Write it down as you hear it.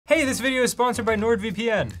Hey, this video is sponsored by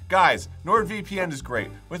NordVPN. Guys, NordVPN is great.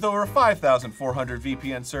 With over 5,400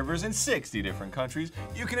 VPN servers in 60 different countries,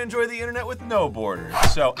 you can enjoy the internet with no borders.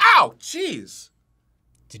 So, ow, jeez.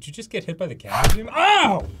 Did you just get hit by the camera beam?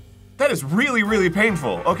 Ow! That is really, really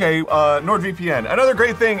painful. Okay, NordVPN. Another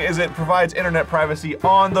great thing is it provides internet privacy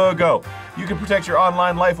on the go. You can protect your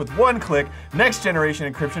online life with one click, next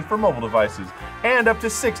generation encryption for mobile devices, and up to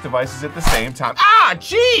 6 devices at the same time. Ah,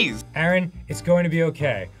 jeez! Aaron, it's going to be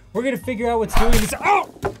okay. We're gonna figure out what's doing this.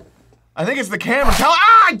 Oh! I think it's the camera.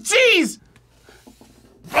 Ah, jeez!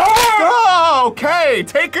 Oh, okay,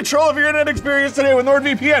 take control of your internet experience today with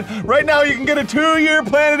NordVPN. Right now you can get a 2-year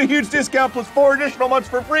plan at a huge discount plus 4 additional months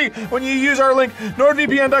for free when you use our link,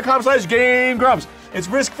 nordvpn.com/GameGrumps. It's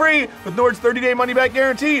risk-free with Nord's 30-day money-back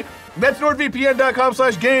guarantee. That's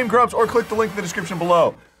nordvpn.com/GameGrumps or click the link in the description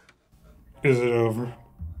below. Is it over?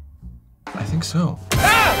 I think so.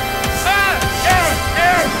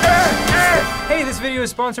 Hey, this video is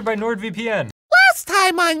sponsored by NordVPN. Last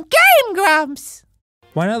time on GameGrumps!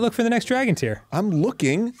 Why not look for the next dragon tier? I'm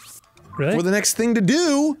looking Really? for the next thing to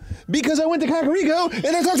do because I went to Kakariko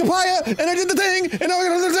and I talked to Paya and I did the thing and now I'm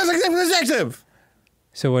gonna do the detective.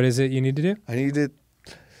 So what is it you need to do? I need to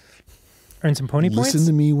Earn some pony points? listen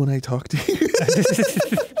to me when I talk to you.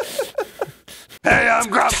 Hey, I'm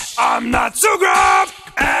Grumps, I'm not so Grump,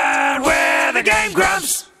 and we're the Game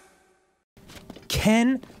Grumps.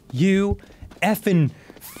 Can you effing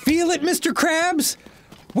feel it, Mr. Krabs?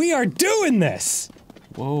 We are doing this!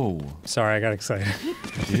 Whoa. Sorry, I got excited.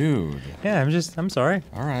 Dude. Yeah, I'm sorry.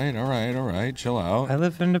 Alright, chill out. I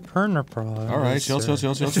live in the Pernerpro. Alright, chill.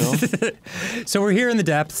 So we're here in the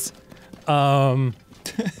depths.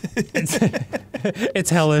 It's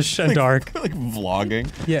hellish and dark. Like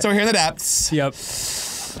vlogging. Yeah. So we're here in the depths. Yep.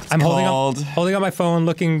 I'm holding up my phone,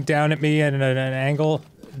 looking down at me at an angle,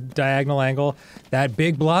 diagonal angle. That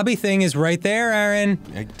big blobby thing is right there, Aaron.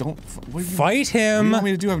 I don't. What Fight What do him. you want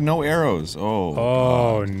me to do? I have no arrows. Oh.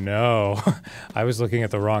 Oh God. no. I was looking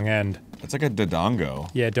at the wrong end. It's like a Dodongo.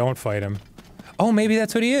 Yeah, don't fight him. Oh, maybe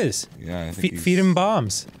that's what he is. Yeah, I think Feed him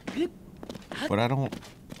bombs. But I don't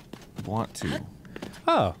want to.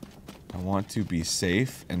 Oh. I want to be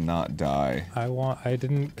safe and not die. I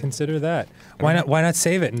didn't consider that. Why not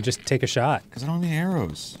save it and just take a shot? Because I don't have any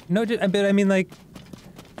arrows. No, but I mean like,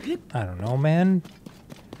 I don't know, man.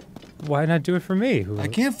 Why not do it for me? I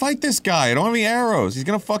can't fight this guy. I don't have any arrows. He's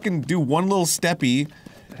gonna fucking do one little steppy,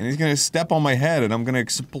 and he's gonna step on my head, and I'm gonna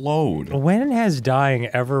explode. When has dying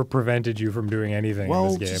ever prevented you from doing anything in Well,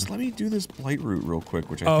 this game? just let me do this blight route real quick,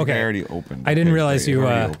 which I think okay. I already opened. I didn't Okay, realize great, you. it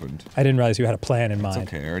already opened. I didn't realize you had a plan in mind.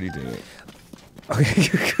 It's okay, I already did it. Okay,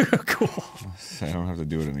 cool. I don't have to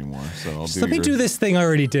do it anymore, so I'll Just do let me do this thing I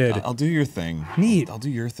already did. I'll do your thing. Neat. I'll do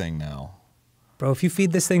your thing now. Bro, if you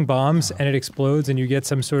feed this thing bombs and it explodes and you get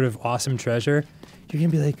some sort of awesome treasure, you're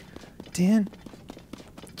gonna be like, Dan,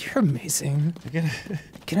 you're amazing.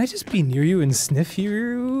 Can I just be near you and sniff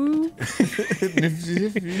you?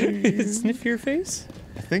 Sniff your face?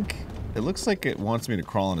 I think it looks like it wants me to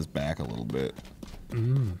crawl on his back a little bit.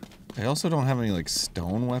 I also don't have any like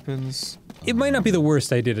stone weapons. It might not be the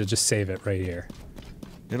worst idea to just save it right here.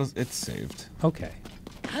 It's saved. Okay.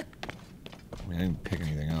 I mean, I didn't pick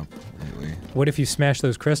anything up lately. What if you smash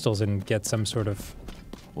those crystals and get some sort of...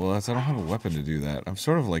 Well, I don't have a weapon to do that. I'm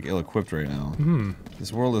sort of like ill-equipped right now.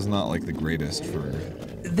 This world is not like the greatest for...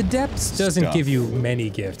 The depths doesn't give you many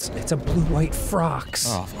gifts. It's a blue-white frox.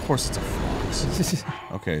 Oh, of course it's a fox.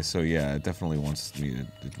 Okay, so yeah, it definitely wants me to...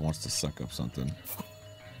 It wants to suck up something.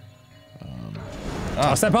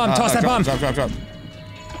 Toss that bomb! Toss that bomb! Drop.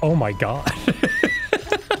 Oh my god.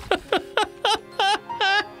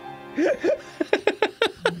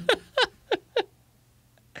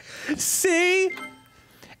 See?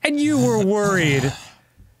 And you were worried.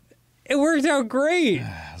 It worked out great.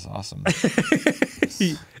 That's awesome.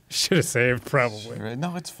 Should have saved, probably.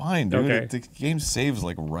 No, it's fine, dude. Okay. The game saves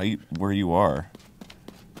like right where you are.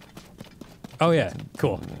 Oh yeah,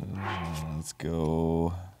 cool. Let's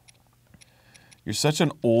go. You're such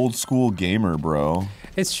an old school gamer, bro.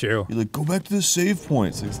 It's true. You're like, go back to the save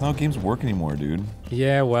points. Like, it's not how games work anymore, dude.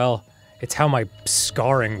 Yeah, well, it's how my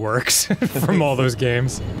scarring works from all those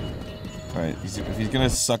games. Alright, if he's gonna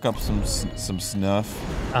suck up some snuff,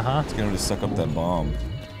 he's gonna just suck up that bomb.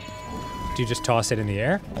 Do you just toss it in the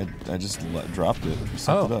air? I just dropped it.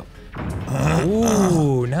 Sucked it up.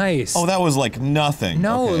 Ooh, nice. Oh, that was like nothing.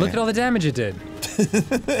 No, okay. look at all the damage it did.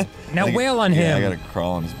 Now wail on him. Yeah, I gotta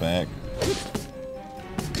crawl on his back.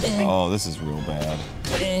 Oh, this is real bad.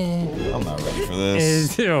 I'm not ready for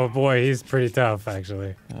this. Oh boy, he's pretty tough,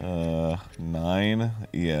 actually. 9?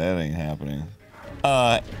 Yeah, that ain't happening.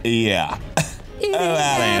 Yeah.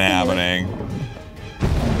 That ain't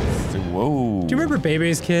remember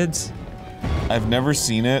Bebe's Kids? I've never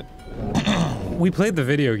seen it. We played the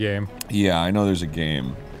video game. Yeah, I know there's a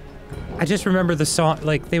game. I just remember the song,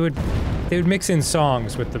 like, they would mix in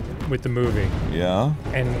songs with the movie. Yeah?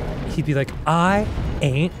 And he'd be like, I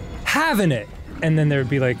ain't having it. And then there would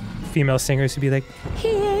be like female singers who'd be like, he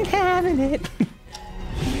ain't having it.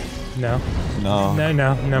 No? No.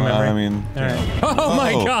 No memory. I mean... All right. Oh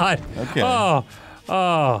my god! Okay.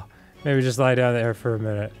 Oh. Maybe just lie down there for a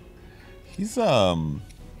minute. He's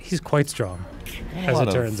quite strong, as it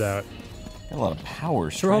turns out. Got a lot of power,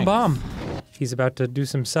 Throw a strength. bomb. He's about to do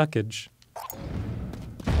some suckage.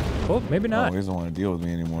 Oh, maybe Oh, not. he doesn't want to deal with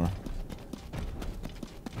me anymore.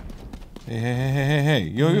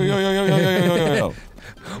 Hey. Yo.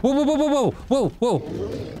 Whoa.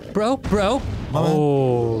 Bro.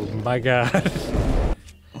 Oh my god.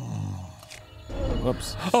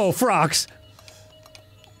 Whoops. Oh, frogs.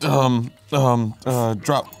 Drop.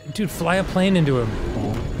 Dude, fly a plane into him.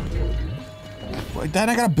 Like that,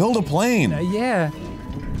 I gotta build a plane. Yeah.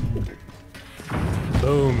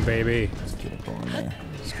 Boom, baby. Let's get up on there.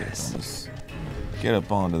 Let's get up on this. Get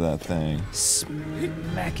up onto that thing.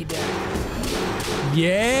 Smack it down.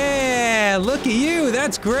 Yeah, look at you.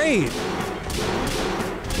 That's great.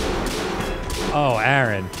 Oh,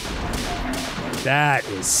 Aaron. That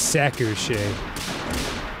is Seku shit.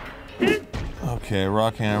 Okay,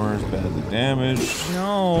 rock hammer is badly damaged.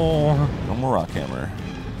 No. No more rock hammer.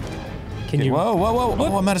 Can Okay, you? Whoa!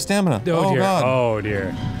 Oh, I'm out of stamina. Oh, dear. God. Oh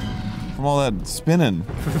dear. From all that spinning.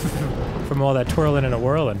 From all that twirling and a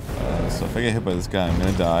whirling. So if I get hit by this guy, I'm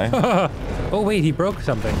gonna die. Oh wait, he broke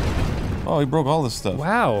something. Oh, he broke all this stuff.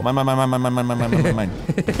 Wow. Mine.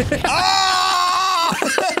 Ah!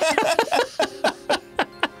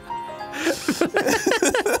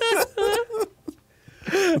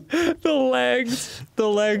 The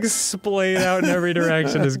legs splayed out in every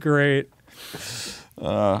direction is great.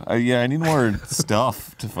 Yeah, I need more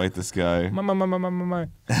stuff to fight this guy. My.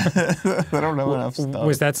 I don't know enough stuff.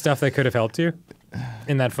 Was that stuff that could have helped you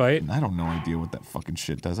in that fight? I don't no idea what that fucking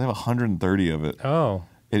shit does. I have 130 of it. Oh,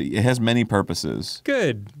 It has many purposes,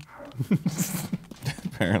 good.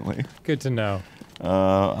 apparently. Good to know.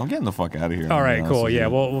 I'm getting the fuck out of here. All to be right, honest cool. with Yeah,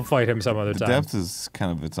 you. we'll fight him some other The time. depth is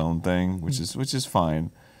kind of its own thing, which is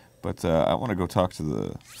fine. But I want to go talk to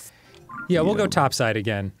the. Yeah, we'll go topside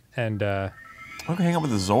again, and I'm gonna hang out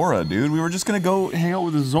with the Zora, dude. We were just gonna go hang out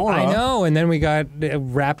with the Zora. I know. And then we got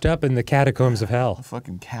wrapped up in the catacombs of hell.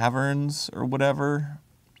 Fucking caverns or whatever.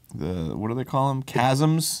 What do they call them?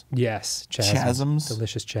 Chasms. Yes, Chasms?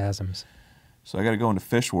 delicious chasms. So I gotta go into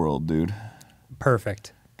fish world, dude.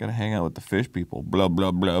 Perfect. Gotta hang out with the fish people. Blub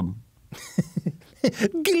blub blub.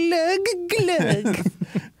 Glug glug.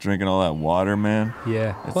 Drinking all that water, man.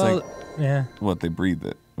 Yeah. It's well, like- yeah. What, they breathe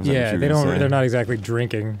it? Was that what Yeah, you were they gonna don't. say? They're not exactly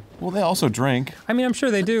drinking. Well, they also drink. I mean, I'm sure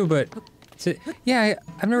they do, but yeah,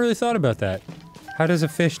 I've never really thought about that. How does a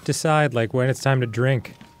fish decide like when it's time to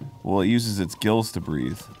drink? Well, it uses its gills to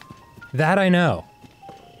breathe. That I know,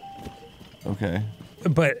 Okay.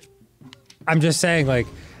 but I'm just saying, like,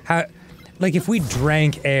 how, like, if we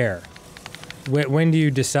drank air, when do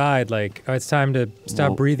you decide like, oh, it's time to stop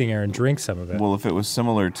Well- breathing air and drink some of it? Well, if it was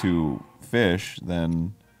similar to fish,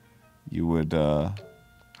 then you would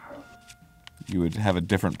have a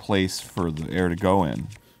different place for the air to go in.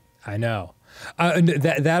 I know.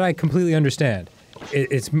 That I completely understand.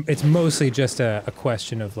 It's mostly just a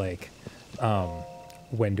question of like,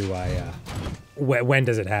 when do I, when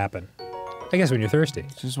does it happen? I guess when you're thirsty.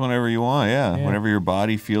 Just whenever you want, yeah. Yeah. Whenever your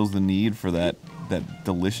body feels the need for that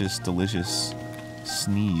delicious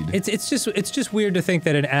sneed. It's just weird to think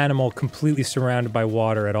that an animal completely surrounded by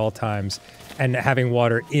water at all times and having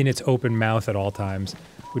water in its open mouth at all times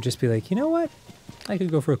would just be like, you know what? I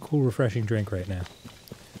could go for a cool, refreshing drink right now.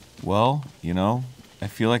 Well, you know, I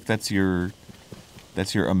feel like that's your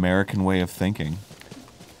American way of thinking.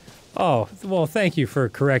 Oh, well, thank you for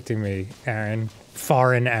correcting me, Aaron.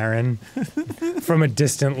 Foreign Aaron. From a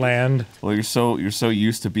distant land. Well, you're so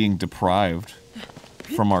used to being deprived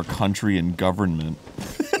from our country and government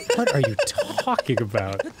What are you talking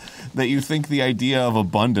about? that you think the idea of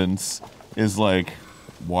abundance is like,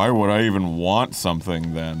 why would I even want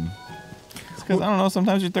something then? It's because, I don't know,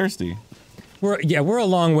 sometimes you're thirsty. We're a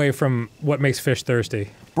long way from what makes fish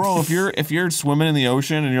thirsty. Bro, if you're swimming in the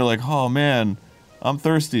ocean and you're like, oh man, I'm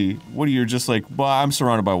thirsty, what are you just like, well, I'm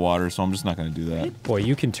surrounded by water, so I'm just not gonna do that. Boy,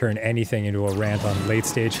 you can turn anything into a rant on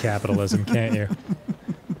late-stage capitalism, can't you?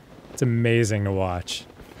 It's amazing to watch.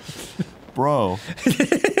 Bro,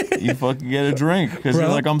 you fucking get a drink, because you're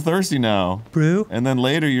Bro. like, I'm thirsty now. Brew? And then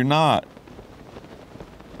later you're not.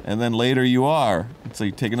 And then later you are. So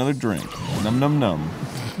you take another drink. Num num num.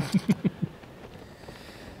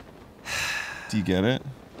 Do you get it?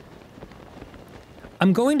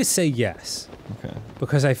 I'm going to say yes. Okay.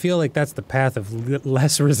 Because I feel like that's the path of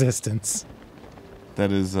less resistance.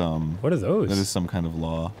 That is, What are those? That is some kind of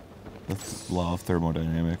law. That's law of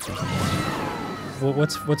thermodynamics or something. Well,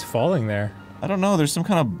 what's falling there? I don't know. There's some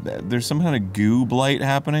kind of goo blight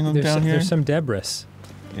happening down here. There's some debris.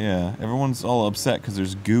 Yeah, everyone's all upset because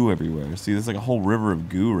there's goo everywhere. See, there's like a whole river of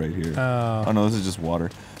goo right here. Oh no, this is just water.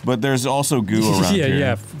 But there's also goo around here.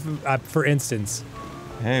 Yeah. For instance.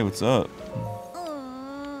 Hey, what's up?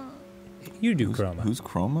 You do Chroma. Who's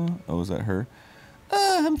Chroma? Oh, is that her?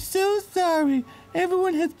 I'm so sorry.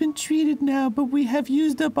 Everyone has been treated now, but we have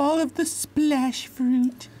used up all of the splash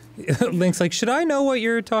fruit. Link's like, should I know what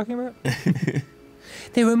you're talking about?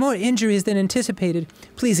 There were more injuries than anticipated.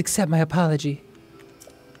 Please accept my apology.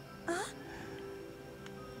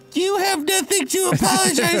 You have nothing to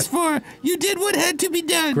apologize for. You did what had to be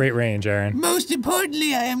done. Great range, Aaron. Most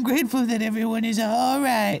importantly, I am grateful that everyone is all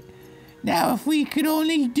right. Now, if we could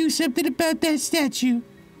only do something about that statue.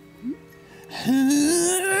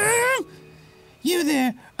 You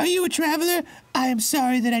there, are you a traveler? I am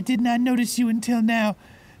sorry that I did not notice you until now.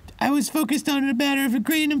 I was focused on a matter of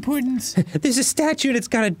great importance. There's a statue that's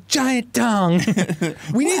got a giant dong.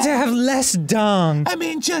 We need to have less dong. I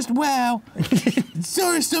mean, just wow.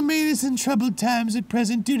 Zora Domain is in troubled times at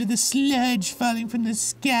present due to the sludge falling from the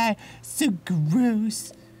sky. So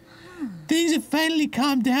gross. Things have finally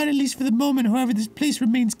calmed down, at least for the moment. However, this place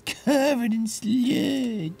remains covered in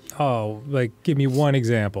sludge. Oh, like, give me one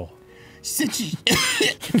example. Such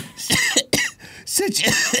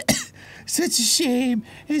a shame,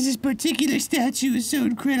 as this particular statue is so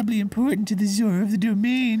incredibly important to the Zora of the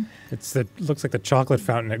Domain. Looks like the chocolate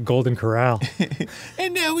fountain at Golden Corral.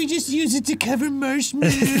 And now we just use it to cover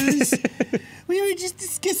marshmallows. We were just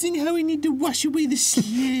discussing how we need to wash away the sludge.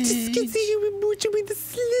 Wash away the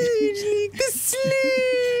sludge, the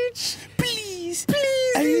sludge. Please,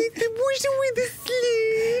 wash away the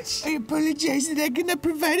sludge. I apologize that I cannot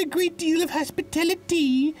provide a great deal of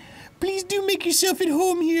hospitality. Please do make yourself at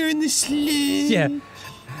home here in the sludge. Yeah.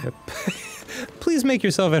 Please make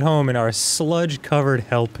yourself at home in our sludge-covered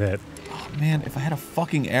hell pit. Oh man, if I had a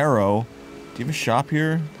fucking arrow. Do you have a shop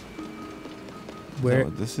here? Where? Is that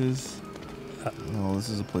what this is? No, this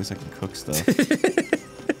is a place I can cook stuff. Do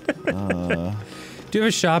you have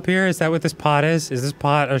a shop here? Is that what this pot is? Is this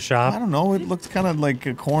pot a shop? I don't know. It looked kind of like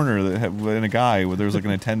a corner that had in a guy where there was like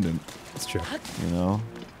an attendant. That's true. You know,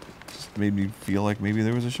 just made me feel like maybe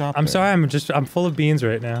there was a shop. I'm there. sorry. I'm full of beans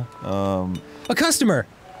right now. A customer.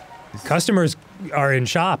 Customers are in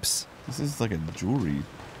shops. This is like a jewelry.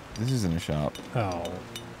 This isn't a shop. Oh.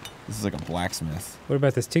 This is like a blacksmith. What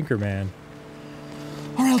about this Tinkerman?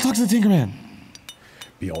 All right, I'll talk to the Tinkerman.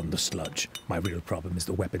 Beyond the sludge, my real problem is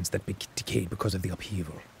the weapons that decayed because of the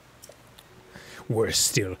upheaval. Worse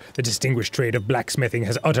still, the distinguished trade of blacksmithing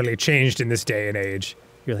has utterly changed in this day and age.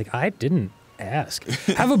 You're like, I didn't ask.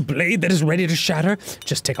 Have a blade that is ready to shatter?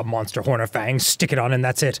 Just take a monster horn or fang, stick it on, and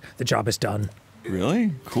that's it. The job is done.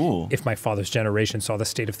 Really? Cool. If my father's generation saw the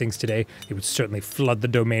state of things today, they would certainly flood the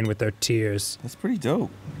domain with their tears. That's pretty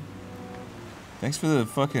dope. Thanks for the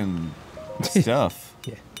fucking stuff.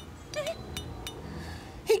 Yeah.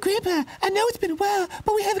 Hey, Grandpa, I know it's been a while,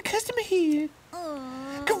 but we have a customer here.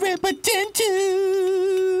 Grandpa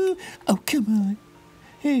Dento! Oh, come on.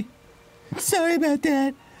 Hey, sorry about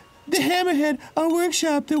that. The Hammerhead, our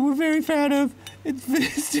workshop that we're very proud of,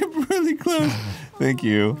 it's temporarily closed. Thank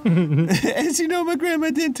you. As you know, my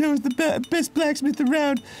Grandma Dento is the best blacksmith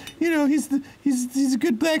around. You know, he's a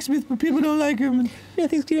good blacksmith, but people don't like him. And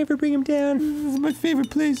Nothing's gonna ever bring him down. this is my favorite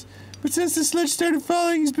place. But since the sludge started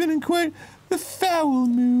falling, he's been in quite the foul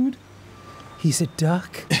mood. He's a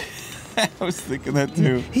duck. I was thinking that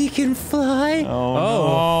too. He can fly.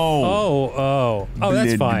 Oh,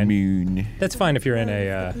 that's Blood fine. moon. That's fine if you're in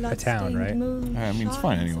a town, right? I mean, it's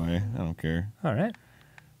fine anyway. I don't care. All right.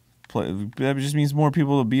 That just means more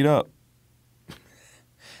people to beat up.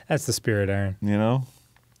 That's the spirit, Aaron. You know.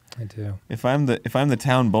 I do. If I'm the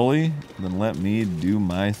town bully, then let me do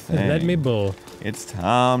my thing. Let me bull. It's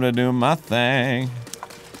time to do my thing.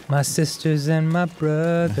 My sisters and my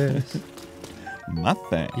brothers. My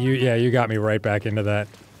thing. You got me right back into that.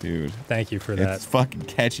 Dude. Thank you for that. It's fucking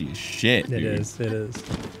catchy as shit, dude. It is.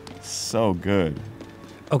 So good.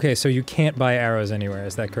 Okay, so you can't buy arrows anywhere,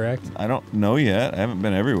 is that correct? I don't know yet. I haven't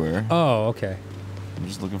been everywhere. Oh, okay. I'm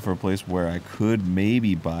just looking for a place where I could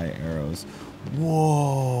maybe buy arrows.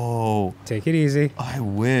 Whoa. Take it easy. I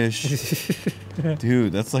wish.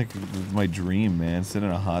 Dude, that's like my dream, man. Sit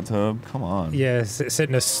in a hot tub. Come on. Yeah, sit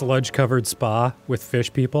in a sludge-covered spa with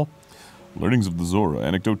fish people. Learnings of the Zora,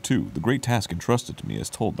 Anecdote 2. The great task entrusted to me as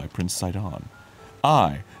told by Prince Sidon.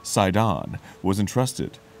 I, Sidon, was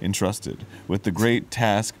entrusted with the great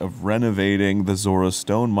task of renovating the Zora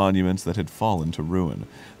stone monuments that had fallen to ruin.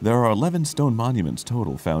 There are 11 stone monuments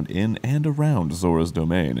total found in and around Zora's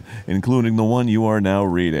domain, including the one you are now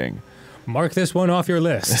reading. Mark this one off your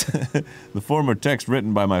list. The former text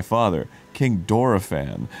written by my father, King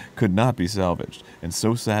Doraphan, could not be salvaged, and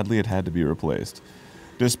so sadly it had to be replaced.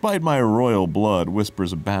 Despite my royal blood,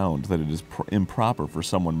 whispers abound that it is improper for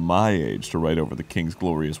someone my age to write over the king's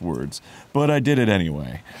glorious words, but I did it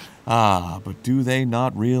anyway. But do they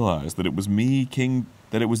not realize that it was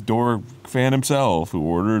that it was Doraphan himself who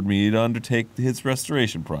ordered me to undertake his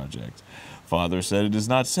restoration project? Father said it is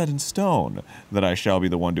not set in stone that I shall be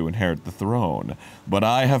the one to inherit the throne, but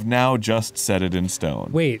I have now just set it in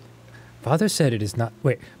stone. Wait. Father said it is not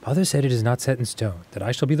set in stone that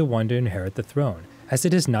I shall be the one to inherit the throne, as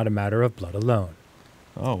it is not a matter of blood alone.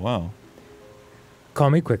 Oh, wow. Call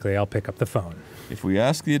me quickly, I'll pick up the phone. If we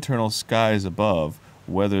ask the eternal skies above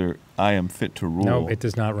whether I am fit to rule... No, it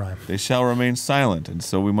does not rhyme. They shall remain silent, and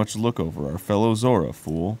so we must look over our fellow Zora,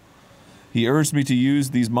 fool. He urged me to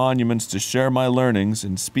use these monuments to share my learnings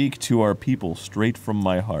and speak to our people straight from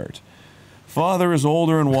my heart. Father is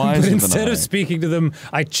older and wiser than I. But instead of speaking to them,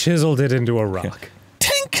 I chiseled it into a rock.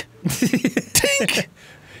 Tink! Tink!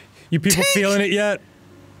 You people feeling it yet?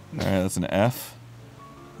 Alright, that's an F.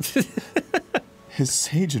 His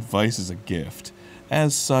sage advice is a gift.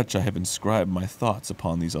 As such, I have inscribed my thoughts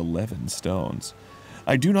upon these 11 stones.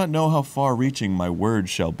 I do not know how far-reaching my words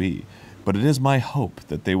shall be, but it is my hope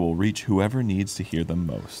that they will reach whoever needs to hear them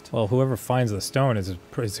most. Well, whoever finds the stone is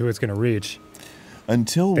who it's going to reach.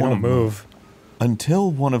 Until they don't move. Until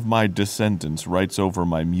one of my descendants writes over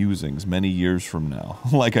my musings many years from now,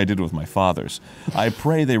 like I did with my father's, I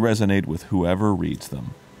pray they resonate with whoever reads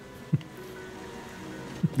them.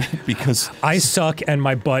 Because I suck and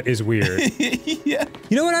my butt is weird. Yeah.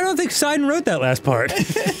 You know what? I don't think Sidon wrote that last part.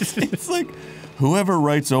 It's like, whoever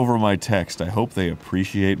writes over my text, I hope they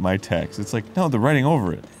appreciate my text. It's like, no, they're writing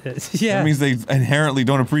over it. Yeah. That means they inherently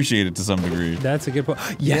don't appreciate it to some degree. That's a good point.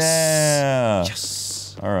 Yes. Yeah.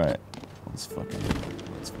 Yes. All right. Let's fucking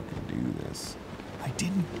do this. I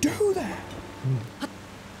didn't do that.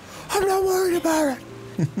 I'm not worried about it.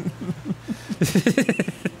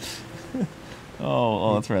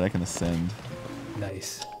 Oh, that's right. I can ascend.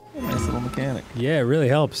 Nice. Nice little mechanic. Yeah, it really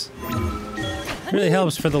helps. Really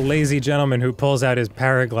helps for the lazy gentleman who pulls out his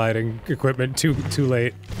paragliding equipment too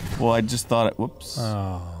late. Well, I just thought whoops.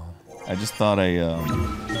 Oh. I just thought I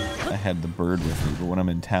had the bird with me, but when I'm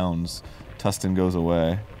in towns, Tustin goes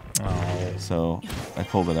away. Oh. So I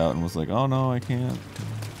pulled it out and was like, oh no, I can't.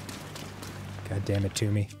 God damn it,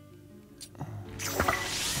 Toomey.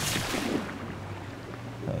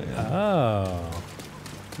 Hell yeah. Oh.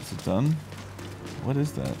 Is it done? What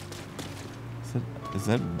is that? Is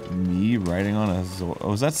that me riding on a Zora?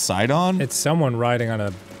 Oh, is that Sidon? It's someone riding on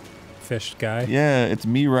a fish guy. Yeah, it's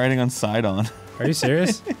me riding on Sidon. Are you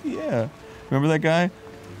serious? Yeah. Remember that guy?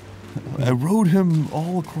 I rode him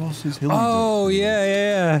all across his hilly. Oh,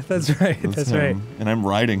 yeah. That's right. That's right. And I'm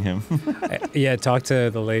riding him. Yeah, talk to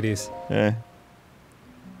the ladies. Yeah.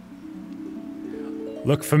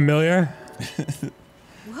 Look familiar?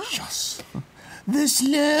 Yes. The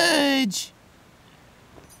sludge.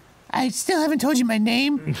 I still haven't told you my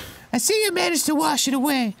name. I see you managed to wash it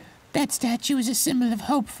away. That statue is a symbol of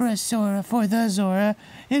hope for us, Zora, for the Zora.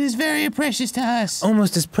 It is very precious to us.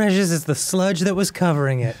 Almost as precious as the sludge that was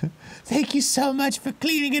covering it. Thank you so much for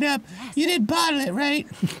cleaning it up. You did bottle it, right?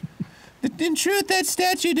 In truth, that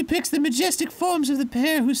statue depicts the majestic forms of the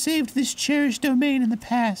pair who saved this cherished domain in the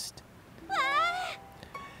past.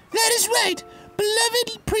 That is right,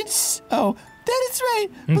 beloved Prince... Oh, that is right,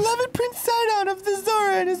 beloved Prince Sidon of the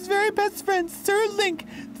Zora and his very best friend, Sir Link.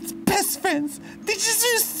 His best friends. They just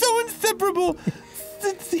are so inseparable.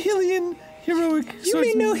 It's Hylian heroic. You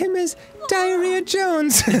may know him as Diarrhea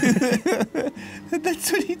Jones.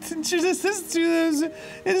 That's what he introduced us to.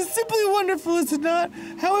 It is simply wonderful, is it not?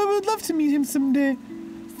 How I would love to meet him someday.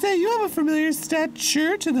 Say, you have a familiar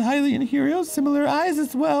stature to the Hylian hero, similar eyes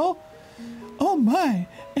as well. Oh my,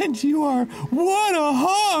 and you are what a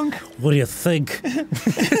honk! What do you think?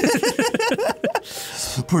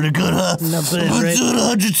 Pretty good, huh? Not bad, right?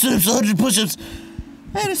 100 sit-ups, 100 push-ups.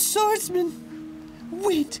 And a swordsman.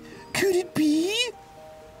 Wait, could it be?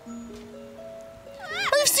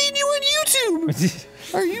 I've seen you on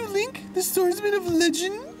YouTube! Are you Link, the swordsman of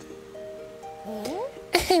legend?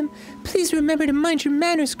 Please remember to mind your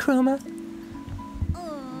manners, Chroma.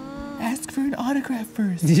 Ask for an autograph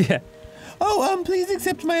first. Yeah. Oh, please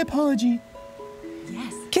accept my apology.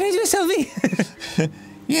 Yes. Can I do a selfie?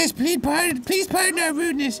 Yes, please pardon our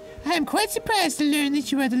rudeness. I am quite surprised to learn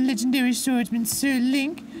that you are the legendary swordsman Sir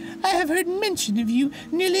Link. I have heard mention of you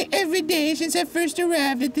nearly every day since I first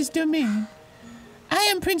arrived at this domain. I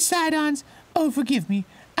am Prince Sidon's, oh forgive me,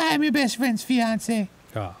 I am your best friend's fiancé.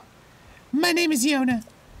 Ah. My name is Yona.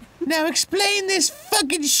 Now explain this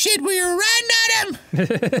fucking shit where you're riding on him!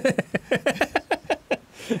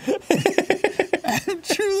 I'm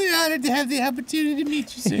truly honored to have the opportunity to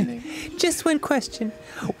meet you, Sir Link. Just one question.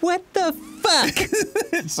 What the fuck?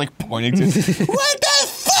 It's like pointing to. What the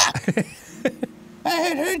fuck? I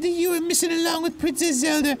had heard that you were missing along with Princess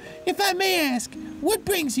Zelda. If I may ask, what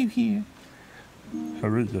brings you here?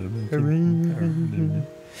 To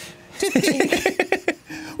think.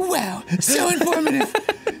 Wow, so informative.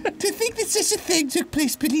 To think that such a thing took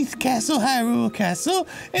place beneath Hyrule Castle,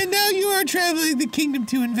 and now you are traveling the kingdom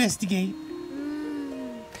to investigate.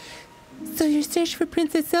 So your search for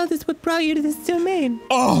Princess Zelda is what brought you to this domain?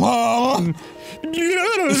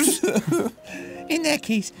 Yes! In that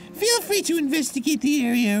case, feel free to investigate the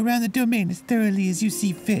area around the domain as thoroughly as you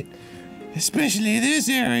see fit. Especially this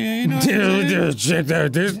area, you know. Check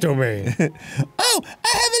out this domain. Oh,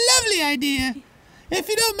 I have a lovely idea. If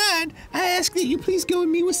you don't mind, I ask that you please go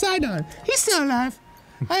and meet with Sidon. He's still alive.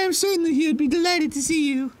 I am certain that he would be delighted to see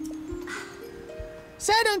you.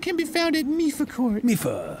 Sidon can be found at Mifa Court.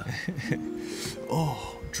 Mifa.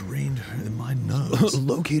 Oh, drained in my nose.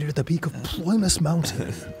 Located at the peak of Ploymus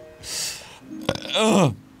Mountain.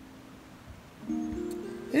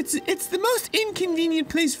 It's the most inconvenient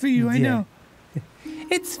place for you, I know.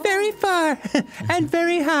 It's very far and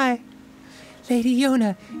very high. Lady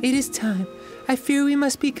Yona, it is time. I fear we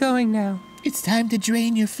must be going now. It's time to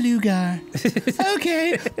drain your flugar.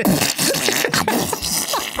 Okay.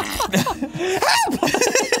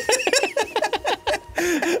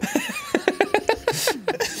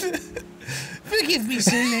 Forgive me,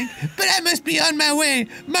 Sir Link, but I must be on my way.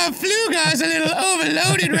 My flugar's a little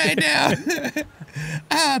overloaded right now.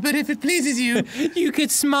 But if it pleases you, You could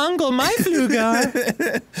smongle my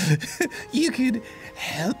flugar. you could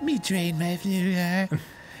help me drain my flugar.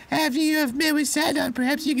 After you have met with Sidon,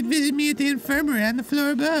 perhaps you could visit me at the infirmary on the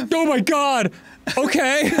floor above. Oh my god.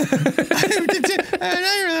 Okay. I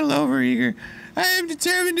know you're a little overeager. I am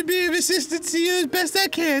determined to be of assistance to you as best I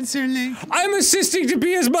can, Sir Link. I'm assisting to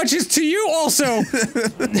be as much as to you also.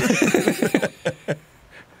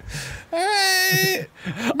 All right.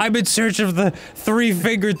 I'm in search of the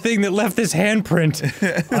three-fingered thing that left this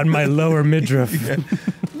handprint on my lower midriff.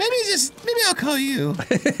 Maybe I'll call you.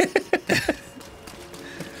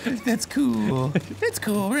 That's cool. That's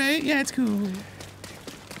cool, right? Yeah, it's cool.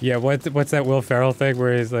 Yeah, what's that Will Ferrell thing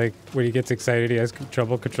where he's like, when he gets excited, he has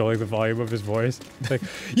trouble controlling the volume of his voice? It's like,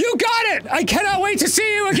 you got it! I cannot wait to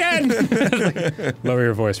see you again! Like, lower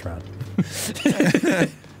your voice, Ron.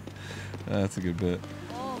 That's a good bit.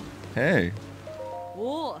 Hey.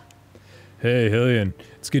 Hey, Hillian.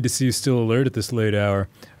 It's good to see you still alert at this late hour.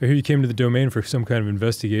 I hear you came to the domain for some kind of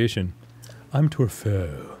investigation. I'm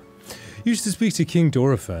Torfeo. Used to speak to King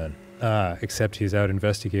Dorephan. Except he's out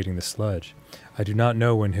investigating the sludge. I do not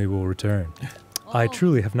know when he will return. I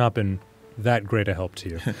truly have not been that great a help to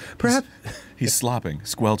you. Perhaps He's slopping,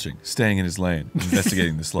 squelching, staying in his lane,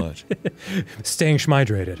 investigating the sludge. staying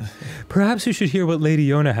schmydrated. Perhaps you should hear what Lady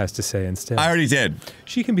Yona has to say instead. I already did.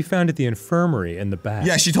 She can be found at the infirmary in the back.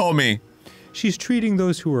 Yeah, she told me. She's treating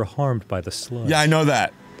those who were harmed by the sludge. Yeah, I know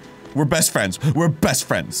that. We're best friends. We're best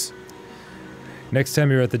friends. Next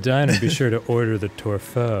time you're at the diner, be sure to order the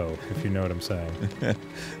Torfo, if you know what I'm saying.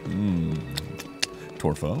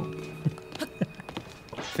 Torfo?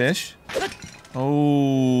 Fish?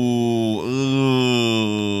 Oh,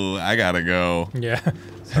 ooh, I gotta go. Yeah.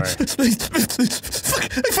 Sorry.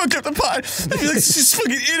 Fuck, I fucked up the pot. I feel like this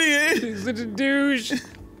fucking idiot. He's such a douche.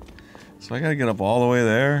 So I gotta get up all the way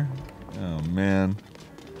there? Oh, man.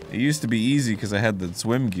 It used to be easy because I had the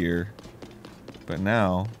swim gear. But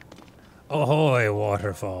now... Ahoy,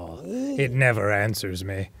 waterfall. It never answers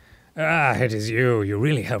me. Ah, it is you. You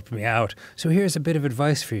really helped me out. So here's a bit of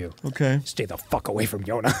advice for you. Okay. Stay the fuck away from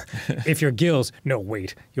Yona. If your gills... No,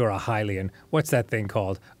 wait. You're a Hylian. What's that thing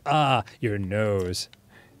called? Ah, your nose.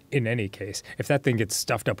 In any case, if that thing gets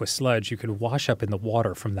stuffed up with sludge, you can wash up in the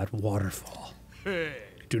water from that waterfall.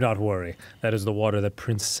 Do not worry. That is the water that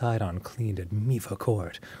Prince Sidon cleaned at Mifa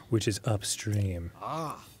Court, which is upstream.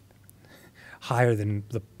 Higher than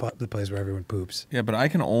the place where everyone poops. Yeah, but I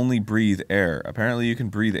can only breathe air. Apparently you can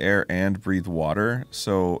breathe air and breathe water,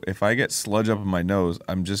 so if I get sludge up in my nose,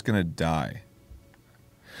 I'm just gonna die.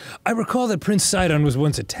 I recall that Prince Sidon was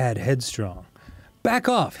once a tad headstrong. Back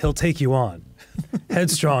off, he'll take you on.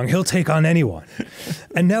 Headstrong, he'll take on anyone.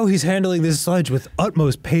 And now he's handling this sledge with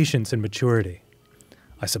utmost patience and maturity.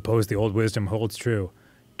 I suppose the old wisdom holds true.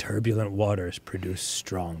 Turbulent waters produce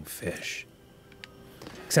strong fish.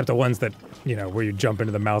 Except the ones that, you know, where you jump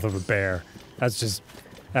into the mouth of a bear. That's just,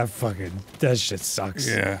 that shit sucks.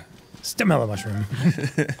 Yeah. Stamella mushroom.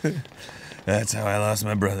 That's how I lost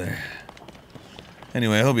my brother.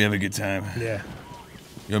 Anyway, I hope you have a good time. Yeah.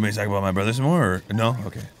 You want me to talk about my brother some more, or no?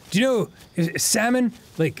 Okay. Do you know, salmon,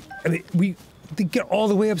 like, I mean, they get all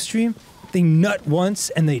the way upstream, they nut once,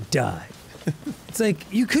 and they die. It's like,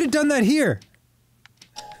 you could have done that here.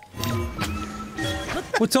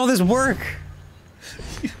 What's all this work?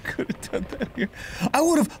 You could have done that here. I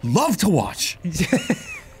would have loved to watch.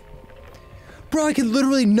 Bro, I can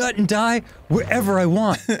literally nut and die wherever I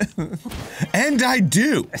want. And I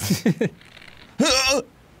do.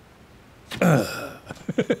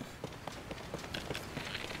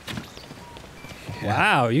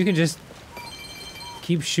 Wow, you can just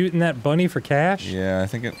keep shooting that bunny for cash? Yeah, I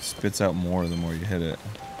think it spits out more the more you hit it.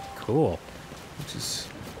 Cool. Which is,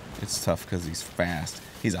 it's tough because he's fast.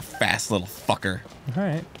 He's a fast little fucker.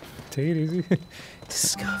 Alright, take it easy.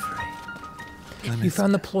 Discovery. You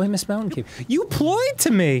found the Ploymus Mountain Cave. You ployed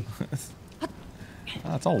to me!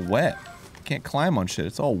 Oh, it's all wet. You can't climb on shit.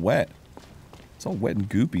 It's all wet. It's all wet and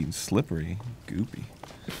goopy and slippery. Goopy.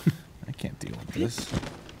 I can't deal with this.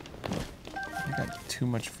 I got too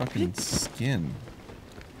much fucking skin.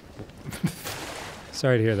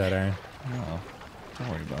 Sorry to hear that, Aaron. No, don't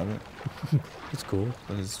worry about it. It's cool.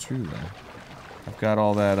 But it's true, though. I've got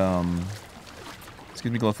all that,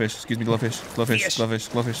 excuse me, glowfish. Excuse me, glowfish. Glowfish. Fish. Glowfish.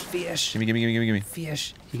 Glowfish. Fish. Gimme.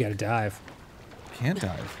 Fish. You gotta dive. Can't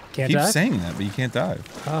dive. Can't Keep dive? saying that, but you can't dive.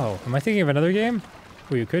 Oh, am I thinking of another game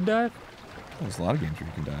where you could dive? There's a lot of games where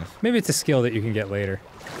you can dive. Maybe it's a skill that you can get later.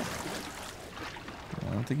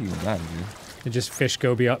 I don't think you can dive, dude. Just fish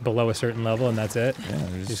go below a certain level and that's it? Yeah,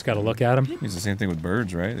 You just gotta look at them. It's the same thing with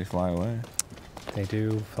birds, right? They fly away. They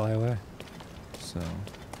do fly away. So,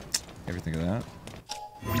 ever think of that?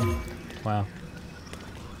 Wow.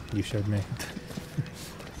 You showed me.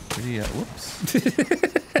 Pretty, whoops. Did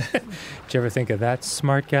you ever think of that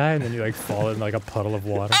smart guy and then you like fall in like a puddle of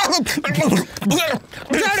water?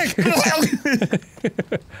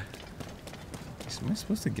 Am I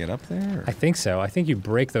supposed to get up there? I think so. I think you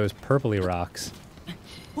break those purpley rocks.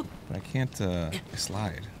 But I can't,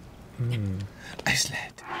 slide. I slid.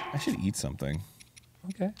 I should eat something.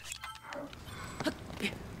 Okay.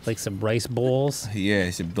 Like some rice bowls.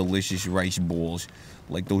 Yeah, some delicious rice balls.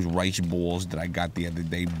 Like those rice balls that I got the other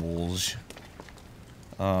day, balls.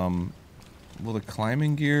 Well, the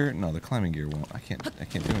climbing gear? No, the climbing gear won't. I can't do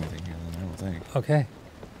anything here then, I don't think. Okay.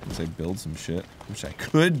 Unless I build some shit, which I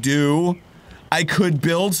could do. I could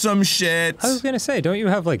build some shit. I was gonna say, don't you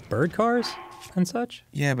have like bird cars and such?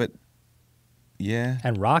 Yeah, but yeah.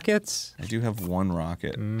 And rockets? I do have one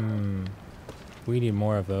rocket. We need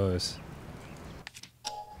more of those.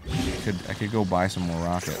 I could go buy some more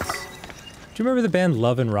rockets. Do you remember the band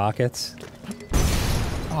Love and Rockets?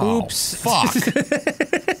 Oh, Oops. fuck.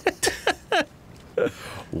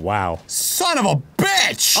 Wow. Son of a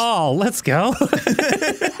bitch! Oh, let's go.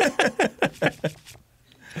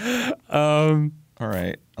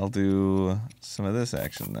 Alright, I'll do some of this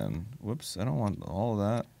action then. Whoops, I don't want all of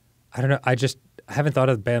that. I don't know. I haven't thought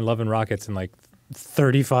of the band Love and Rockets in like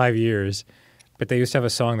 35 years. But they used to have a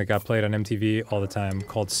song that got played on MTV all the time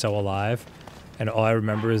called So Alive. And all I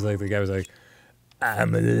remember is like the guy was like,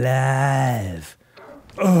 I'm alive.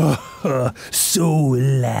 Oh, so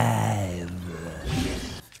alive.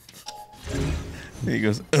 He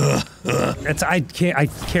goes, ugh. I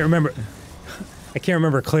can't remember. I can't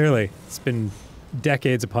remember clearly. It's been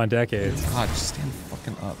decades upon decades. God, just stand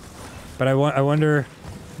fucking up. But I wonder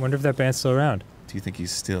if that band's still around. Do you think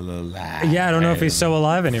he's still alive? Yeah, I don't know if he's so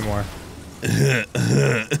alive anymore.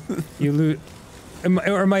 You lose,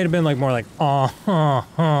 or it might have been like more like,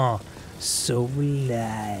 so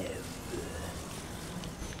alive.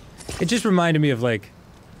 It just reminded me of like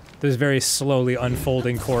those very slowly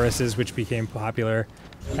unfolding choruses which became popular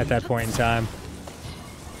at that point in time.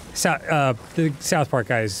 The South Park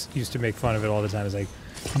guys used to make fun of it all the time. It's like,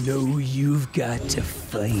 no, you've got to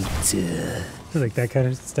fight. Like that kind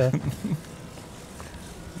of stuff.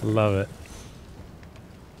 Love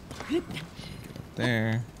it.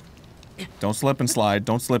 There. Don't slip and slide.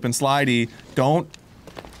 Don't slip and slidey. Don't.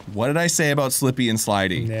 What did I say about Slippy and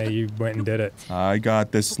Slidey? Yeah, you went and did it. I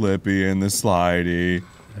got the Slippy and the Slidey.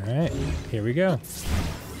 Alright, here we go.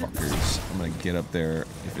 Fuckers. I'm gonna get up there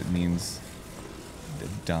if it means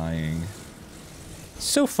dying.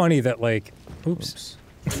 So funny that like, oops.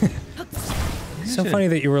 So funny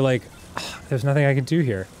that you were like, There's nothing I can do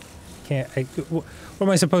here. What am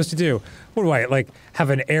I supposed to do? What do I, like, have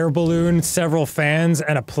an air balloon, several fans,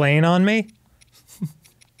 and a plane on me?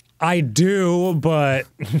 I do, but...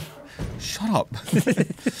 Shut up.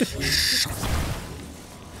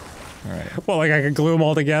 Alright. Well, like I could glue them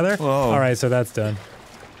all together? Whoa. Alright, so that's done.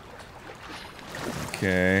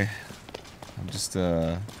 Okay. I'm just,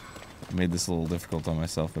 made this a little difficult on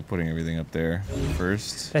myself by putting everything up there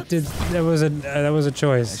first. That was a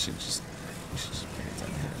choice. We should just bring it down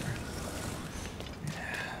here.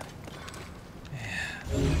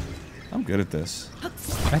 Yeah. I'm good at this.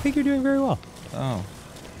 I think you're doing very well. Oh.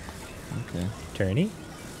 Okay. Turny.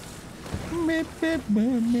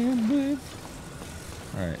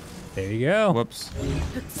 Alright. There you go. Whoops.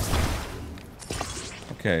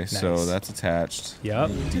 Okay, so Nice. that's attached. Yep.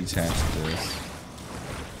 Detach this.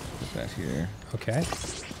 Put that here. Okay.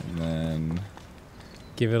 And then...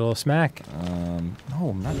 Give it a little smack. no,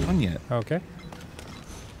 I'm not done yet. Okay.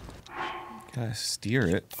 Gotta steer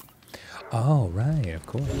it. Oh, right, of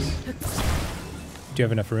course. Do you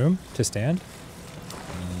have enough room to stand?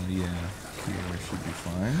 Yeah. Here should be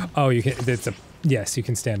fine. Oh, you can, yes, you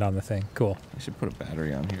can stand on the thing. Cool. I should put a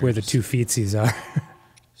battery on here. Where the just two feetsies are.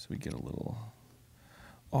 So we get a little...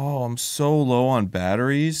 Oh, I'm so low on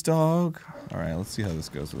batteries, dog. Alright, let's see how this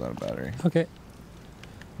goes without a battery. Okay.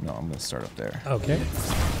 No, I'm gonna start up there. Okay.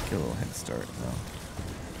 Get a little head start. No.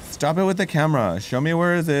 Stop it with the camera. Show me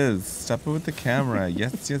where it is. Stop it with the camera.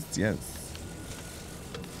 Yes, yes, yes.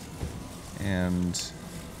 And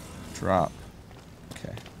drop.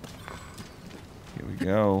 Okay. Here we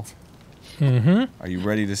go. Mm-hmm. Are you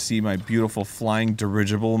ready to see my beautiful flying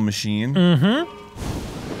dirigible machine? Mm-hmm.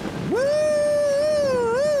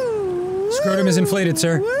 Scrotum is inflated,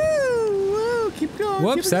 sir. Woo! Keep going.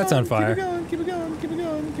 Whoops, that's on fire. Keep it going. Keep it going. Keep it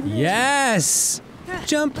going. Keep it going. Yes!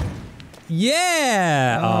 Jump!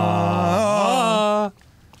 Yeah! Aww.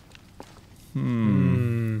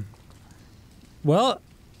 Well,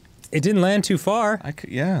 it didn't land too far. I could,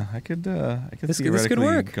 yeah, I could This could theoretically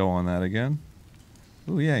work. go on that again.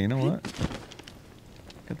 Oh yeah, you know what?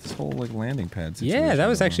 Got this whole like landing pad situation. Yeah, that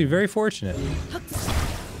was going actually on. very fortunate. All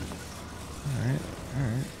right.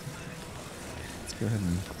 Let's go ahead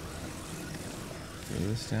and throw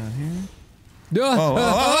this down here.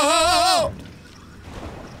 Oh.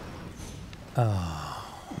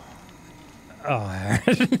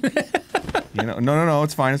 You know, no,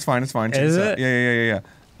 it's fine. Check Is this out. it?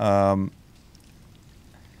 Yeah.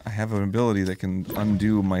 I have an ability that can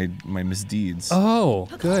undo my misdeeds. Oh,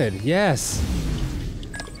 good. Yes.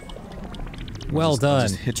 Well I'll done.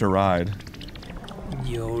 just hitch a ride.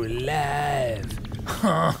 You're alive.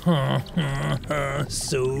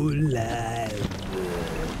 So alive.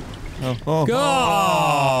 Oh.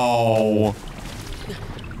 Go!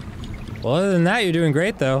 Well, other than that, you're doing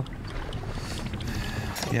great, though.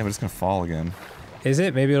 Yeah, but it's gonna fall again. Is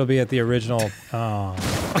it? Maybe it'll be at the original. Oh.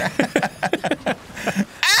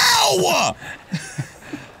 Ow!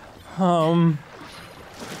 All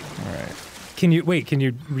right. Can you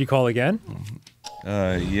recall again?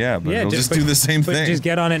 Yeah, but Yeah, it'll just- just do the same But thing. just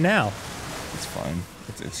get on it now. It's fine.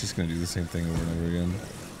 It's just gonna do the same thing over and over again.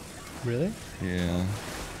 Really? Yeah.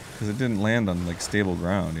 Because it didn't land on, like, stable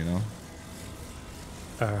ground, you know?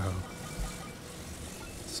 Oh.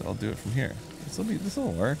 So I'll do it from here.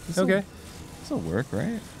 This'll work. Okay. This'll work,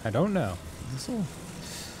 right? I don't know. This'll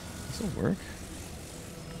work.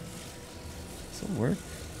 This'll work.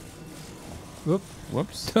 Whoop.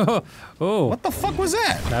 Whoops. Oh. What the fuck was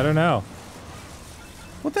that? I don't know.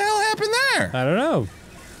 What the hell happened there? I don't know.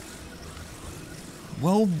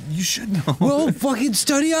 Well, you should know. Well, fucking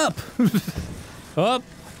study up. Up.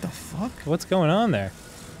 What the fuck? What's going on there?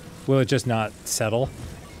 Will it just not settle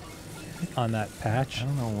on that patch? I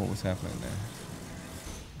don't know what was happening there.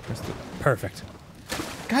 Pressed it. Perfect.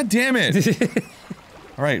 God damn it!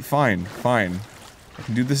 Alright, fine. I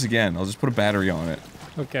can do this again. I'll just put a battery on it.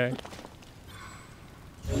 Okay.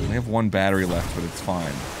 I only have one battery left, but it's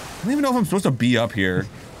fine. I don't even know if I'm supposed to be up here.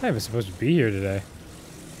 I was supposed to be here today.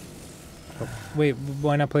 Oh, wait,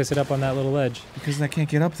 why not place it up on that little ledge? Because I can't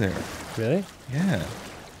get up there. Really? Yeah.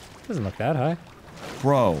 Doesn't look that high.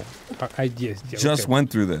 Bro, just okay. went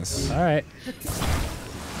through this. All right.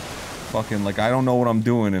 Fucking, like, I don't know what I'm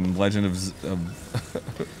doing in Legend of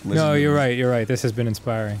No, you're right. You're right. This has been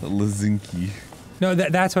inspiring. Lazinki. No,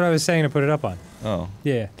 that's what I was saying to put it up on. Oh.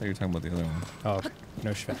 Yeah. I thought you were talking about the other one. Oh,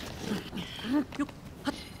 no shit.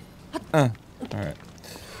 Alright.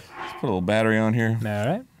 Let's put a little battery on here. All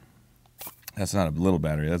right. That's not a little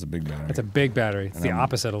battery, that's a big battery. That's a big battery. It's And the I'm-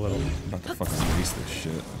 opposite a little. I'm about to fucking waste this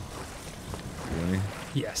shit. You ready?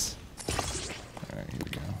 Yes. Alright, here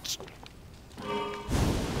we go.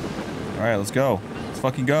 right, let's go. Let's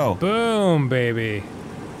fucking go. Boom, baby.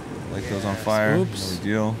 Light goes on fire. Oops. No big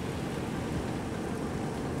deal.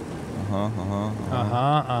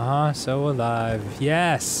 So alive.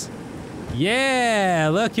 Yes. Yeah,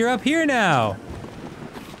 look, you're up here now.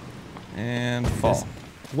 And fall.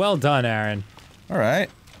 Well done, Aaron. All right.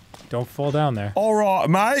 Don't fall down there. All right,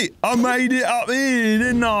 mate. I made it up here,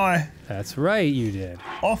 didn't I? That's right, you did.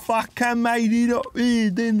 I fucking made it up here,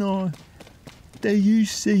 didn't I? Do you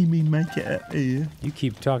see me make it up here? You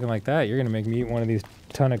keep talking like that, you're gonna make me eat one of these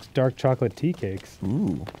Tunnock's dark chocolate tea cakes.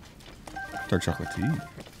 Ooh. Dark chocolate tea.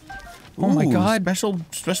 Oh my Ooh, god.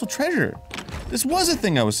 Special treasure. This was a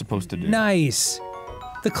thing I was supposed to do. Nice.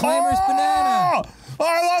 The climber's banana.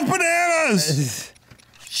 I love bananas!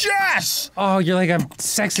 Yes! Oh, you're like a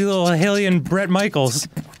sexy little Hillian Bret Michaels.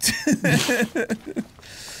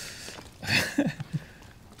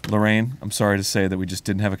 Lorraine, I'm sorry to say that we just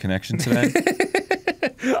didn't have a connection today.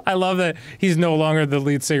 I love that he's no longer the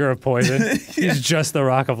lead singer of Poison. He's just the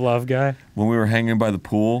Rock of Love guy. When we were hanging by the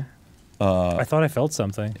pool, I thought I felt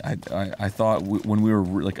something. I thought when we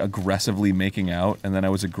were like aggressively making out, and then I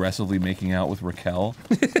was aggressively making out with Raquel,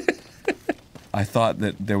 I thought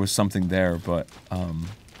that there was something there, but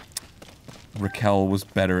Raquel was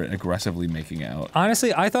better at aggressively making out.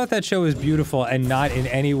 Honestly, I thought that show was beautiful and not in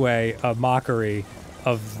any way a mockery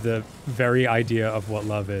of the very idea of what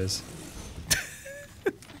love is.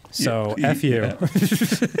 So, F you. Yeah.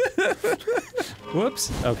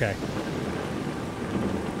 Whoops. Okay.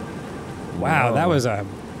 Wow, that was a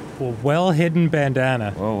well-hidden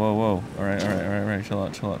bandana. Whoa, whoa, whoa. All right. Chill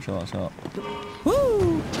out.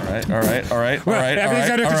 Woo! All right. Everything's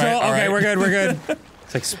under control? Okay, we're good.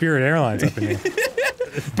 It's like Spirit Airlines up in here.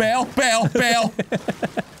 Bail.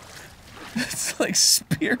 It's like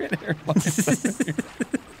Spirit Airlines.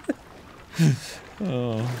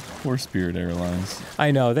 Oh, poor Spirit Airlines.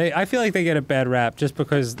 I know. I feel like they get a bad rap just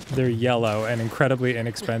because they're yellow and incredibly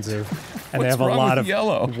inexpensive. And they have a lot of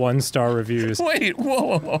yellow? 1-star reviews. Wait,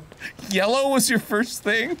 whoa. Yellow was your first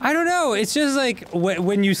thing? I don't know. It's just like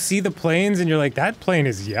when you see the planes and you're like, that plane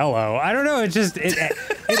is yellow. I don't know. It just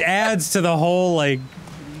it adds to the whole like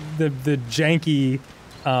the janky.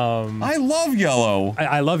 I love yellow.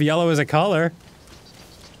 I love yellow as a color.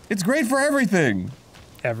 It's great for everything.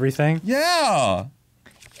 Everything. Yeah.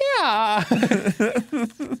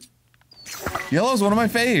 Yellow's one of my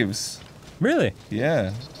faves. Really?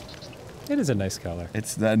 Yeah. It is a nice color.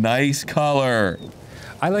 It's the nice color.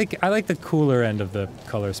 I like the cooler end of the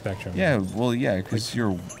color spectrum. Yeah, well, yeah, because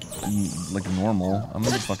you're like normal. I'm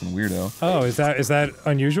not a fucking weirdo. Oh, is that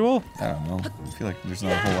unusual? I don't know. I feel like there's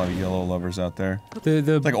not a whole lot of yellow lovers out there.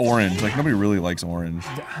 The Like orange. Like nobody really likes orange.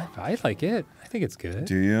 I like it. I think it's good.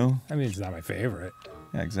 Do you? I mean, it's not my favorite.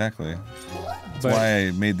 Yeah, exactly. That's But- why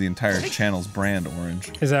I made the entire channel's brand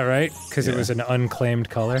orange. Is that right? Because it Yeah. was an unclaimed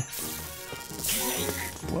color.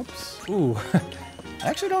 Whoops. Ooh. I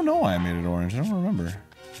actually don't know why I made it orange. I don't remember.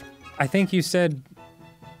 I think you said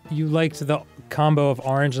you liked the combo of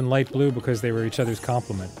orange and light blue because they were each other's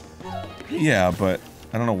complement. Yeah, but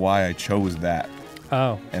I don't know why I chose that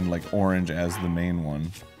Oh, and like orange as the main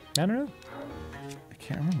one. I don't know. I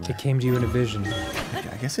can't remember. It came to you in a vision.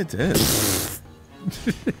 I guess it did.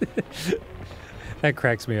 That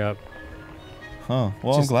cracks me up. Huh.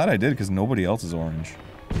 Well, I'm glad I did because nobody else is orange.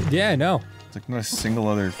 Yeah, I know. It's like not a single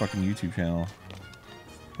other fucking YouTube channel.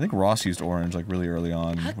 I think Ross used orange like really early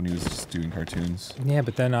on when he was just doing cartoons. Yeah,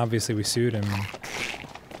 but then obviously we sued him.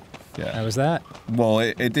 Yeah. That was that. Well,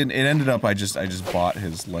 it didn't. It ended up I just bought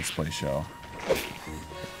his Let's Play show.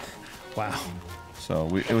 Wow.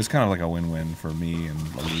 So it was kind of like a win-win for me and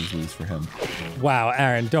a lose-lose for him. Wow,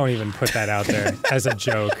 Aaron, don't even put that out there as a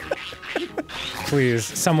joke. Please,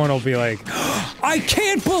 someone will be like, I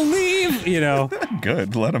can't believe, you know.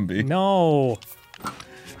 Good, let him be. No.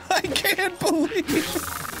 I can't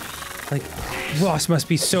believe. Like, Ross must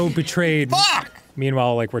be so betrayed. Fuck!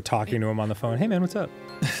 Meanwhile, like, we're talking to him on the phone. Hey, man, what's up?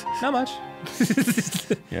 Not much.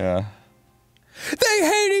 Yeah. They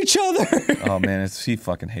hate each other! Oh man, he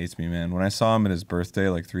fucking hates me, man. When I saw him at his birthday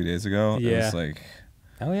like 3 days ago, it Yeah. was like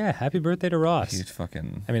Oh, yeah, happy birthday to Ross. he's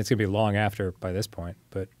fucking. I mean, it's gonna be long after by this point,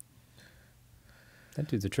 but that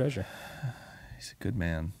dude's a treasure. He's a good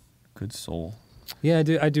man, good soul. Yeah,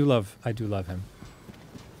 I do love him.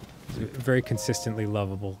 He's a very consistently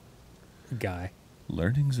lovable guy.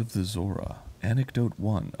 Learnings of the Zora. Anecdote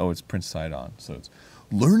 1. Oh, it's Prince Sidon, so it's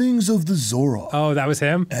Learnings of the Zora. Oh, that was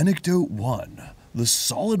him? Anecdote 1. The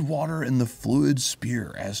solid water in the fluid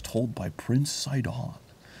spear as told by Prince Sidon.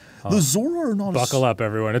 The Zora are not Buckle up,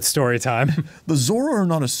 everyone. It's story time. The Zora are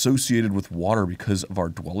not associated with water because of our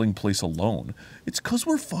dwelling place alone. It's 'cause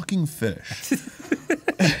we're fucking fish.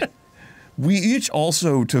 We each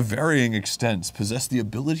also, to varying extents, possess the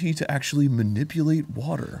ability to actually manipulate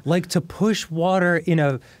water. Like to push water in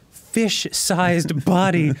a fish-sized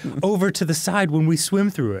body over to the side when we swim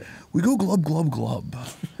through it. We go glub, glub, glub.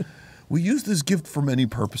 We use this gift for many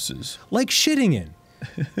purposes. Like shitting in.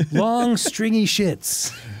 Long, stringy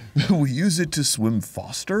shits. We use it to swim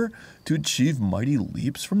faster, to achieve mighty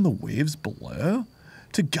leaps from the waves below,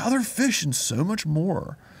 to gather fish and so much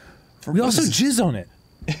more. We also jizz on it.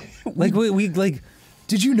 Like we like,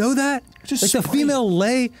 did you know that? Just like the spray. female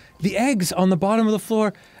lay the eggs on the bottom of the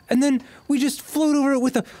floor, and then we just float over it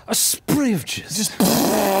with a spray of jizz.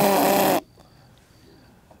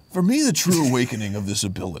 For me, the true awakening of this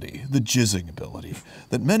ability, the jizzing ability,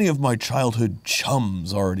 that many of my childhood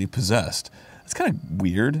chums already possessed. It's kind of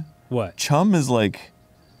weird. What? Chum is like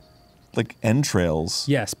entrails.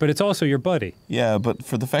 Yes, but it's also your buddy. Yeah, but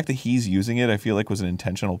for the fact that he's using it, I feel like was an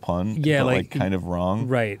intentional pun. Yeah, but like kind of wrong.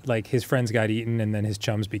 Right, like his friends got eaten and then his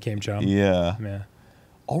chums became chum. Yeah. Yeah.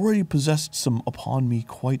 Already possessed some upon me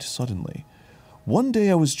quite suddenly. One day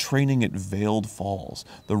I was training at Veiled Falls.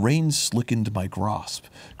 The rain slickened my grasp,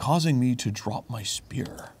 causing me to drop my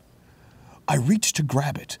spear. I reached to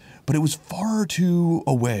grab it, but it was far too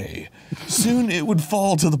away. Soon it would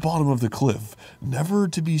fall to the bottom of the cliff, never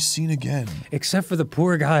to be seen again. Except for the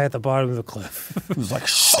poor guy at the bottom of the cliff. It was like,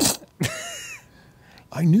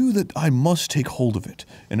 I knew that I must take hold of it,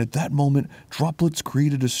 and at that moment, droplets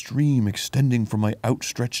created a stream extending from my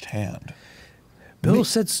outstretched hand. Bill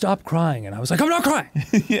said stop crying, and I was like, I'm not crying!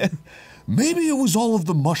 Yeah. Maybe it was all of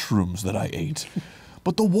the mushrooms that I ate.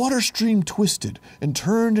 But the water stream twisted and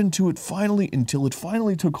turned until it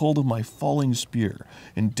finally took hold of my falling spear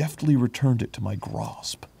and deftly returned it to my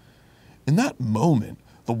grasp. In that moment,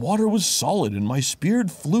 the water was solid and my spear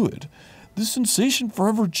fluid. This sensation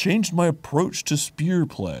forever changed my approach to spear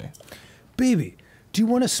play. Baby, do you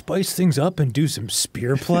want to spice things up and do some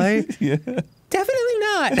spear play? Yeah. Definitely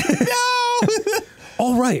not. No!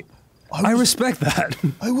 All right. I respect that.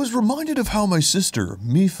 I was reminded of how my sister,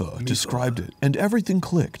 Mifa, described it, and everything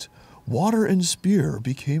clicked. Water and spear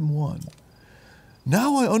became one.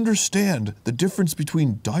 Now I understand the difference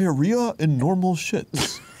between diarrhea and normal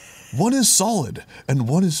shits. One is solid, and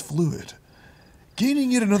one is fluid.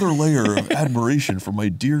 Gaining yet another layer of admiration for my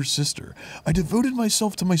dear sister, I devoted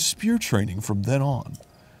myself to my spear training from then on.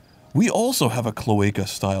 We also have a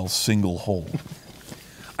cloaca-style single hole.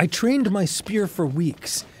 I trained my spear for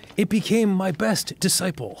weeks. It became my best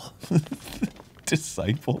disciple.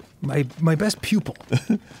 Disciple? My best pupil.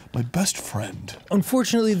 My best friend.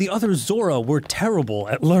 Unfortunately, the other Zora were terrible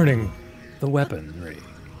at learning the weaponry.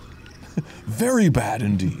 Very bad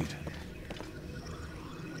indeed.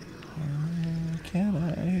 Can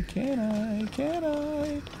I?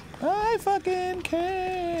 I fucking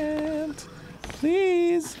can't.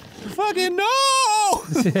 Please. Fucking no!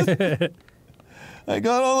 I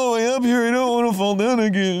got all the way up here. I don't want to fall down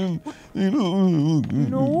again.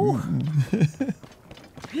 No.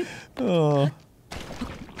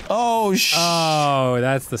 Oh,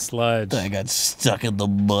 that's the sludge. I got stuck in the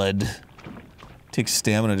mud. Takes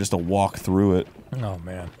stamina just to walk through it. Oh,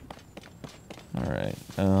 man. All right.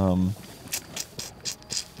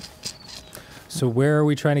 So where are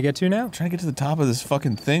we trying to get to now? Trying to get to the top of this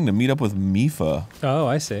fucking thing to meet up with Mifa. Oh,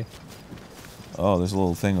 I see. Oh, there's a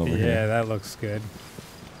little thing over here. Yeah, that looks good.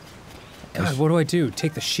 God, what do I do?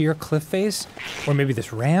 Take the sheer cliff face? Or maybe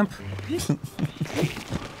this ramp? The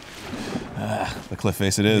cliff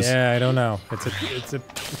face it is. Yeah, I don't know. It's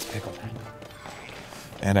pickle.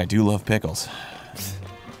 And I do love pickles.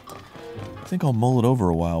 I think I'll mull it over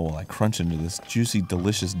a while I crunch into this juicy,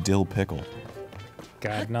 delicious dill pickle.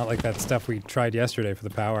 God, not like that stuff we tried yesterday for the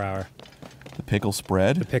power hour. The pickle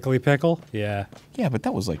spread? The pickly pickle? Yeah. Yeah, but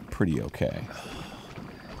that was like pretty okay.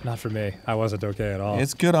 Not for me. I wasn't okay at all.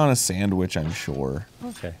 It's good on a sandwich, I'm sure.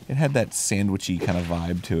 Okay. It had that sandwichy kind of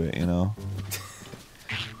vibe to it, you know?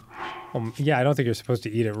 Yeah, I don't think you're supposed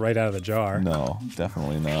to eat it right out of the jar. No,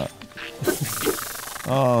 definitely not.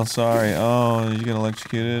 Oh, sorry. Oh, you get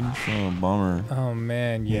electrocuted? Oh, bummer. Oh,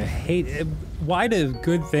 man, you hate it. Why do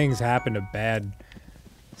good things happen to bad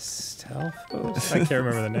Stalfos? I can't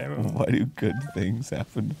remember the name of it. Why do good things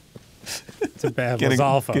happen? It's a bad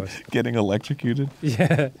Lizalfos. Getting electrocuted?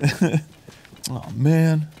 Yeah. Oh,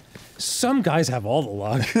 man. Some guys have all the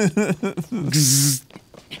luck.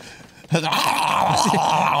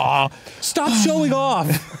 Stop showing off.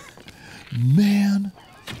 Man.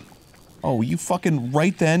 Oh, you fucking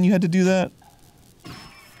right then you had to do that?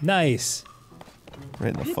 Nice.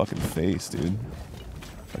 Right in the fucking face, dude.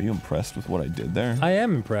 Are you impressed with what I did there? I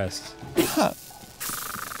am impressed.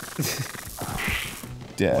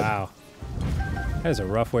 Dead. Wow. That is a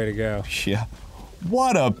rough way to go. Yeah.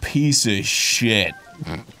 What a piece of shit.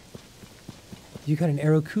 You got an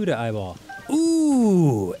Aracuda eyeball.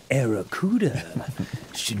 Ooh, Aracuda.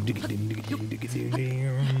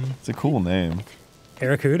 It's a cool name.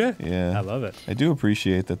 Aracuda? Yeah. I love it. I do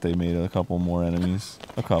appreciate that they made a couple more enemies.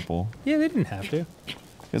 A couple. Yeah, they didn't have to.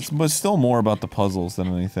 But still more about the puzzles than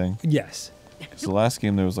anything. Yes. Because the last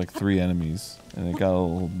game there was like 3 enemies, and it got a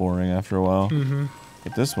little boring after a while. Mm-hmm.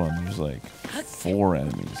 But this one, there's like 4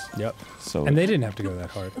 enemies. Yep. So And they didn't have to go that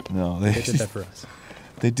hard. no, They did that for us.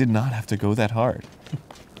 They did not have to go that hard.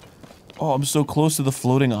 Oh, I'm so close to the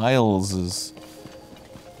floating isles.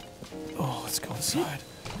 Oh, let's go inside.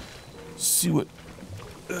 See what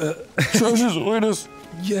treasures await us.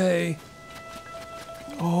 Yay.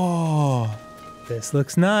 Oh, This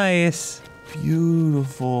looks nice.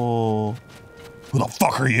 beautiful. Who the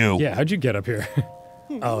fuck are you? Yeah, how'd you get up here?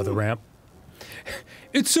 Oh, the ramp.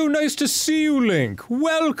 It's so nice to see you, Link.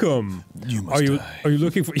 Welcome. You must die. Are you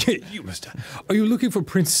looking for? Yeah, you must die. Are you looking for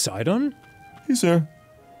Prince Sidon? Hey, sir.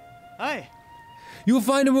 Hi. You will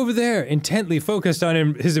find him over there, intently focused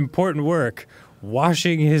on his important work,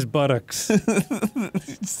 washing his buttocks.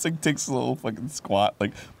 Just like takes a little fucking squat,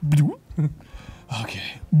 like. Bloop.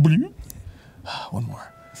 Okay. Bloop. One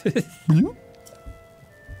more. Bloop.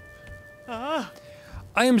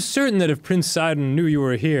 I am certain that if Prince Sidon knew you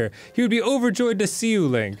were here, he would be overjoyed to see you,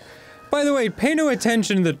 Link. By the way, pay no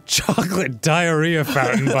attention to the chocolate diarrhea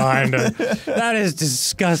fountain behind him. That is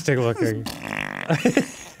disgusting looking.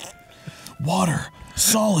 Water,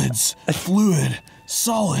 solids, fluid,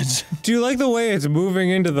 solids. Do you like the way it's moving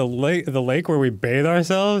into the lake where we bathe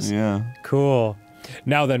ourselves? Yeah. Cool.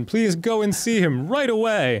 Now then, please go and see him right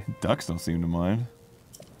away. Ducks don't seem to mind.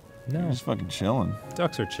 No, Just fucking chilling.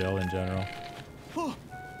 ducks are chill in general.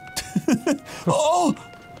 Oh!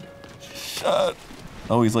 Shut.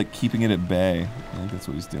 Oh, he's like keeping it at bay. I think that's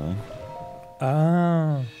what he's doing.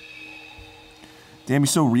 Oh. Damn,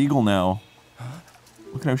 he's so regal now.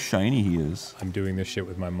 Look at how shiny he is. I'm doing this shit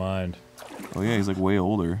with my mind. Oh yeah, he's like way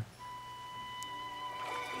older.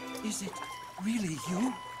 Is it really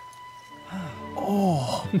you?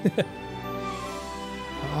 Oh.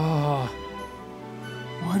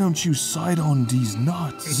 Why don't you side on these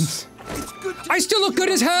nuts? I still look good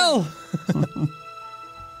as hell!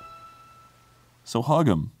 So hug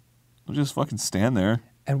him. Don't just fucking stand there.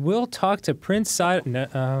 And we'll talk to Prince Sidon,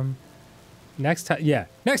 next time,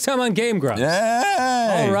 next time on GameGrumps.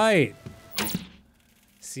 Yay! All right.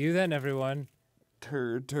 See you then, everyone.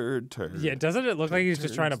 Turd. Yeah, doesn't it look like he's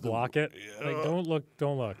just trying to block it? Like, don't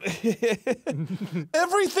look.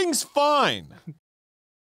 Everything's fine.